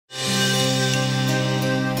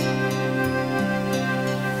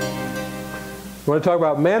You want to talk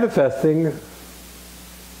about manifesting?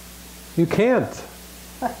 You can't.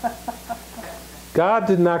 God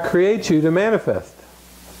did not create you to manifest.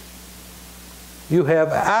 You have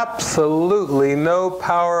absolutely no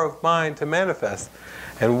power of mind to manifest.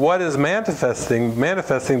 And what is manifesting?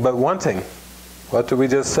 Manifesting but wanting. What did we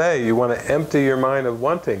just say? You want to empty your mind of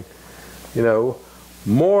wanting. You know,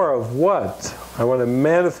 more of what? I want to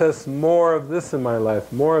manifest more of this in my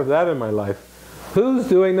life, more of that in my life. Who's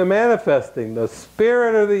doing the manifesting? The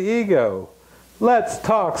spirit or the ego? Let's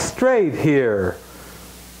talk straight here.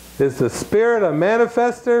 Is the spirit a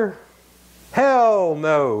manifester? Hell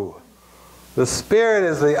no. The spirit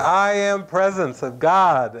is the I am presence of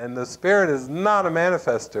God, and the spirit is not a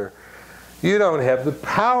manifester. You don't have the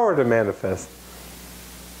power to manifest.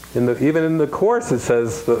 Even in the Course it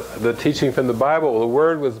says, the teaching from the Bible, the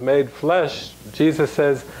Word was made flesh. Jesus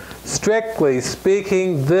says, strictly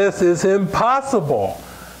speaking, this is impossible.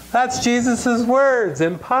 That's Jesus' words,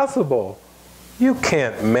 impossible. You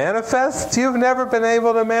can't manifest. You've never been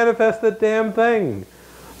able to manifest a damn thing.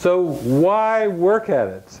 So why work at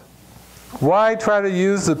it? Why try to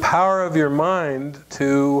use the power of your mind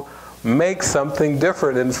to make something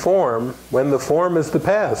different in form when the form is the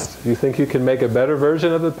past? Do you think you can make a better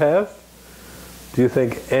version of the past? Do you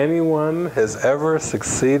think anyone has ever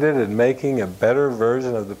succeeded in making a better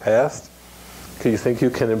version of the past? Do you think you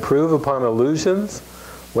can improve upon illusions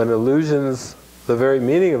when illusions, the very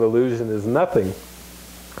meaning of illusion is nothing?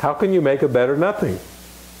 How can you make a better nothing?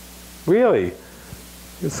 Really?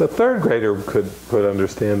 It's a third grader could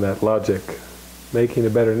understand that logic, making a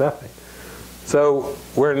better nothing. So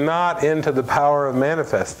we're not into the power of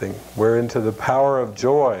manifesting. We're into the power of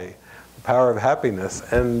joy, the power of happiness.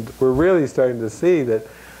 And we're really starting to see that,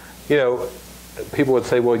 you know, people would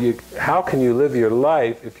say, well, how can you live your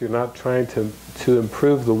life if you're not trying to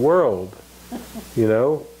improve the world? You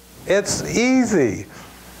know? It's easy.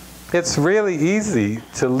 It's really easy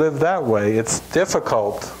to live that way. It's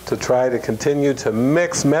difficult to try to continue to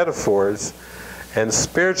mix metaphors and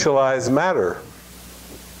spiritualize matter.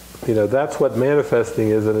 You know, that's what manifesting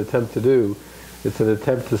is an attempt to do. It's an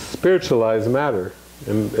attempt to spiritualize matter.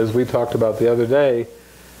 And as we talked about the other day,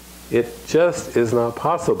 it just is not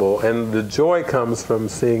possible. And the joy comes from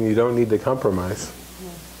seeing you don't need to compromise.